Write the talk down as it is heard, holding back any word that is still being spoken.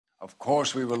Of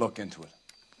course we will look into it.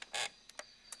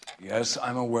 Yes,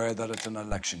 I'm aware that it's an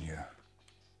election year.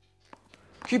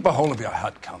 Keep a hold of your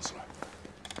hat, Counselor.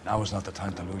 Now is not the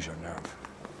time to lose your nerve.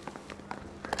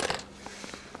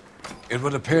 It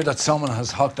would appear that someone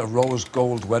has hocked a rose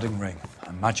gold wedding ring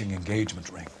and matching engagement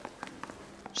ring.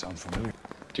 Sound familiar?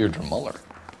 Deirdre Muller.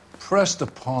 Press the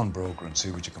pawnbroker and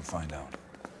see what you can find out.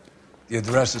 The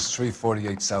address is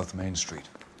 348 South Main Street.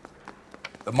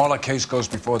 The Muller case goes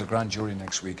before the grand jury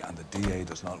next week, and the DA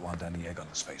does not want any egg on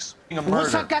his face.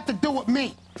 What's that got to do with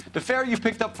me? The fare you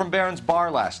picked up from Barron's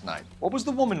bar last night. What was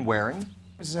the woman wearing?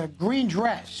 It was a green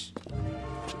dress.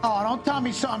 Oh, don't tell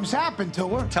me something's happened to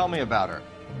her. Tell me about her.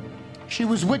 She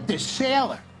was with this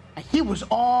sailor, and he was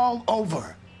all over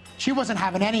her. She wasn't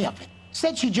having any of it.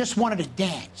 Said she just wanted to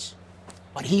dance.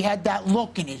 But he had that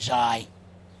look in his eye.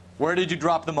 Where did you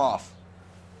drop them off?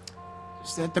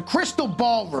 It's at the Crystal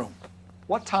Ballroom.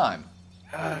 What time?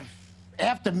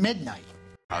 After midnight.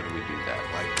 How do we do that?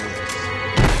 Like this.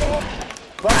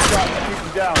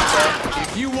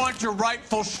 If you want your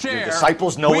rightful share, your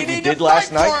disciples know what you did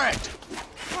last night?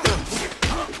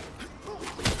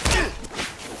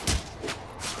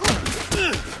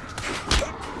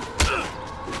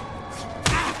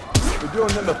 We're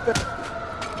doing them a favor.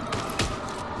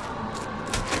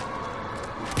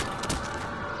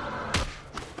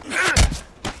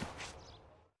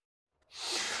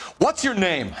 What's your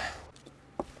name?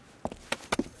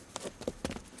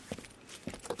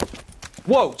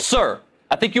 Whoa, sir.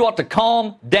 I think you ought to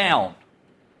calm down.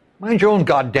 Mind your own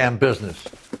goddamn business.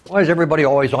 Why is everybody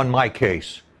always on my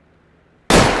case?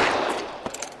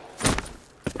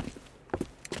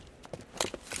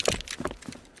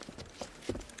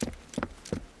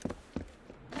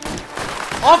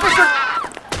 Officer!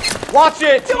 Watch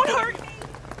it! Don't hurt me!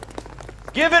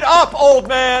 Give it up, old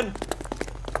man!